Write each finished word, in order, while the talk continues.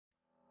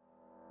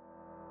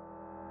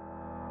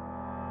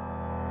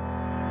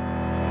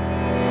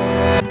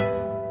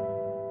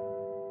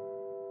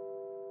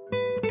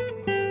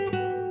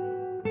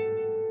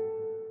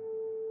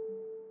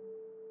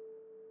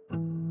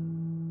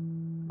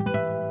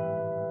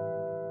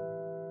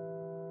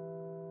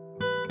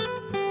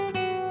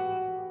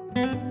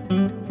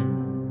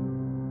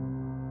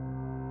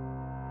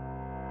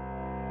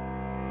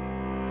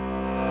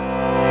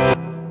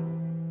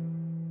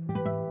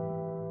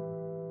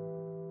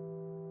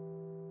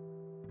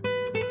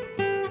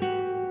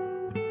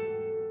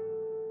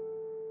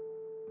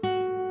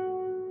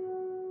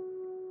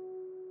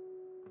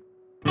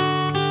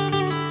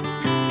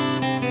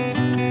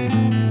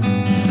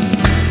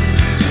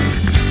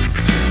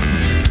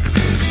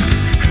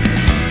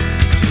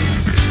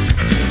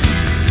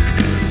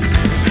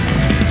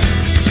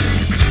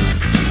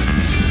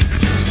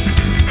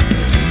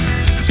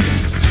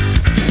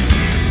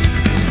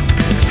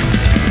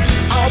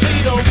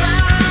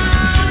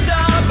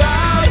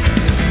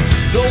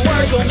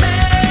will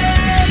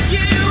make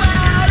you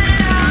out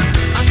and out.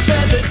 I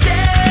spent the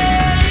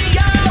day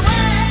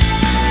away,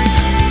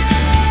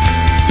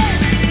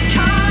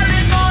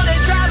 calling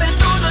morning, driving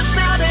through the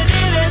sound and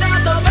in and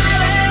out the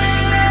valley.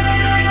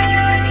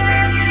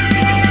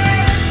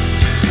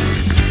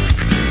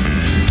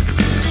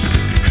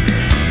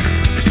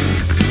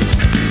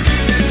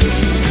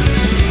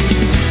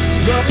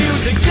 The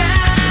music,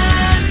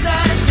 dance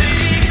and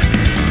sing,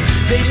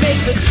 they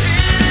make the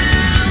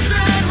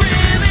children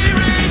really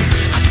ring.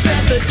 I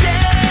spent the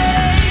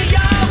day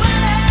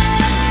away,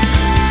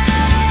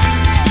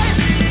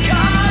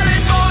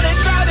 calling morning,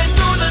 driving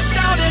through the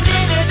sound and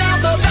in and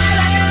out the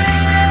valley.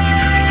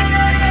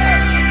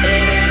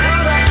 In and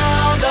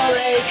around the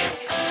lake,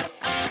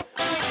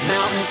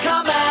 mountains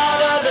come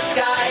out of the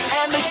sky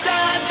and they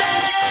stand there.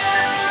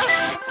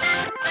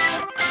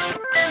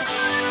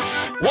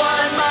 1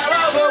 mile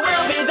over,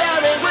 we'll be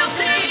there and we'll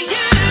see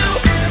you.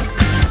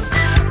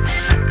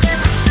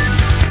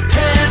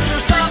 10 true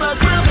summers,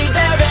 we'll be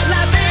there and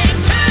laughing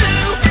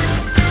too.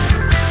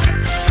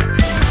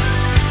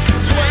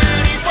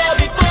 24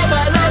 before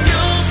my love,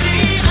 you'll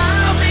see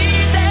I'll be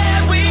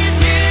there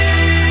with you.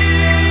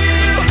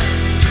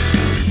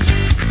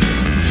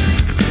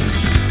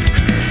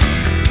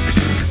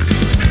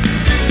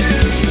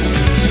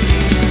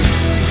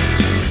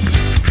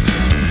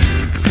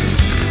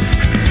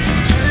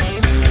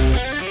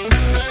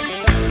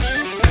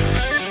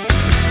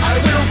 I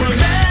will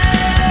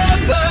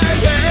remember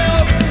you.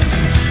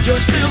 Your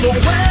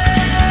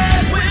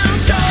silhouette will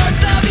charge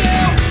the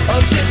view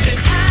of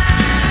distant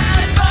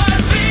atmosphere.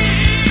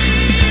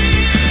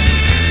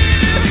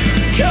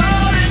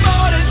 Calling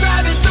morning,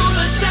 driving through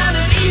the sound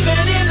and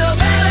even in the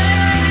valley.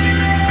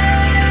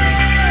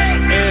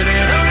 In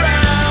and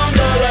around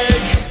the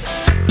lake,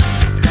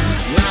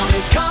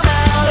 mountains come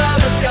out of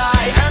the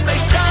sky and they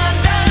stand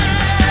there.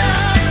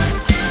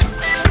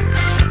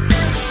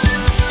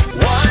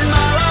 1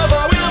 mile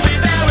over, we'll be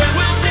there and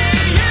we'll see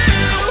you.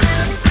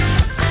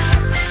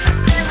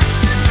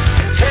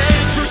 10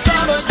 true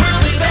summers,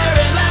 we'll be there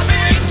and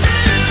laughing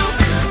too.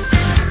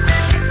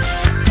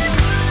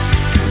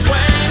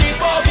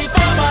 24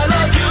 before my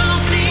love, you'll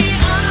see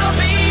I'll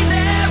be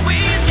there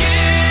with you.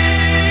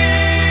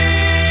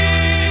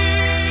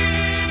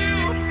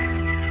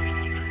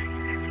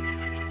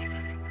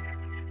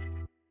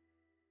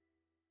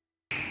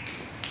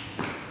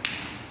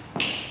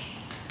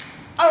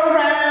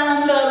 Around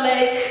the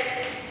lake.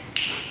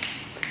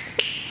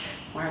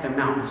 Why are there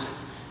mountains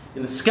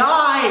in the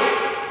sky?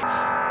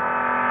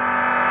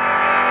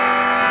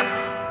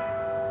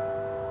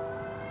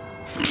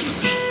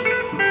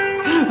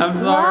 I'm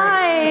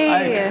sorry.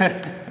 Why?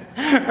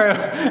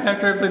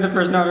 After I played the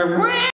first note,